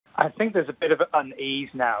I think there's a bit of unease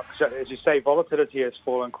now. So, as you say, volatility has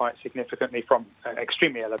fallen quite significantly from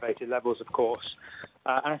extremely elevated levels, of course.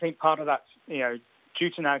 And I think part of that's, due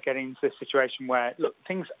to now getting to this situation where, look,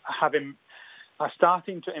 things are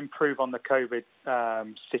starting to improve on the COVID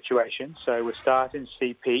situation. So we're starting to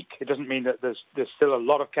see peak. It doesn't mean that there's still a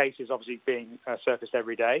lot of cases, obviously, being surfaced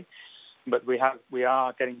every day, but we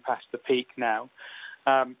are getting past the peak now.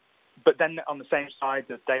 But then on the same side,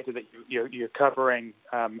 the data that you're covering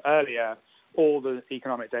earlier, all the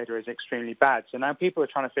economic data is extremely bad. So now people are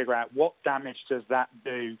trying to figure out what damage does that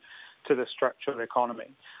do to the structure of the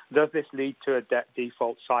economy. Does this lead to a debt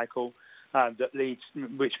default cycle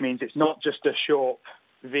which means it's not just a short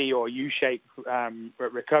V or U-shaped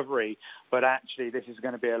recovery, but actually this is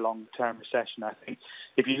going to be a long-term recession, I think.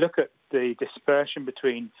 If you look at the dispersion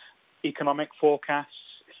between economic forecasts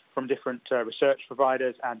from different research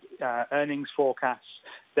providers and earnings forecasts,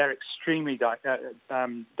 they're extremely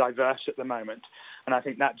diverse at the moment. And I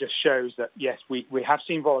think that just shows that, yes, we have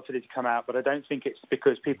seen volatility come out, but I don't think it's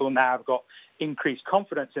because people now have got increased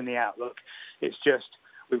confidence in the outlook. It's just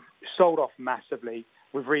we've sold off massively,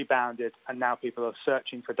 we've rebounded, and now people are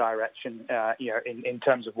searching for direction in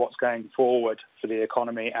terms of what's going forward for the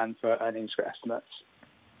economy and for earnings estimates.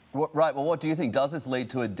 Right. Well, what do you think? Does this lead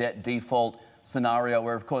to a debt default scenario?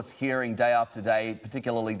 We're, of course, hearing day after day,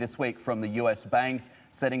 particularly this week, from the US banks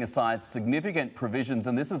setting aside significant provisions,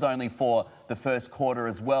 and this is only for the first quarter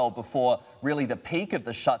as well, before really the peak of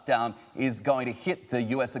the shutdown is going to hit the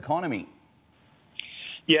US economy.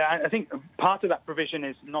 Yeah, I think part of that provision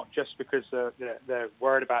is not just because they're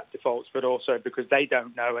worried about defaults, but also because they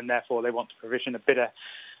don't know, and therefore they want to provision a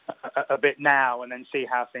bit now and then see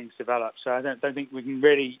how things develop. So I don't think we can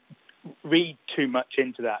really read too much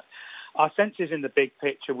into that. Our sense is, in the big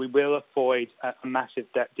picture, we will avoid a massive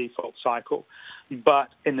debt default cycle, but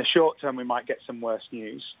in the short term, we might get some worse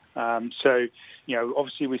news.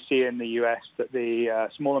 Obviously we see in the US that the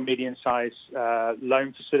small and medium-sized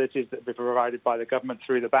loan facilities that have been provided by the government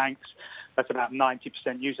through the banks, that's about 90%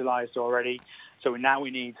 utilized already. So now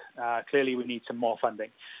we need some more funding.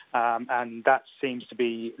 And that seems to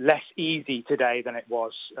be less easy today than it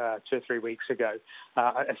was 2 or 3 weeks ago.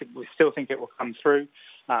 We still think it will come through.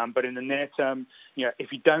 But in the near term,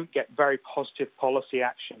 if you don't get very positive policy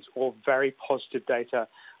actions or very positive data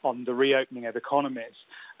on the reopening of economies,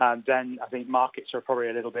 then I think markets are probably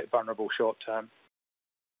a little bit vulnerable short term.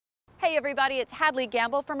 Hey everybody, it's Hadley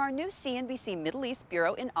Gamble from our new CNBC Middle East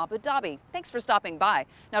Bureau in Abu Dhabi. Thanks for stopping by.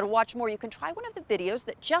 Now, to watch more, you can try one of the videos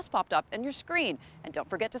that just popped up on your screen. And don't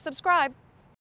forget to subscribe.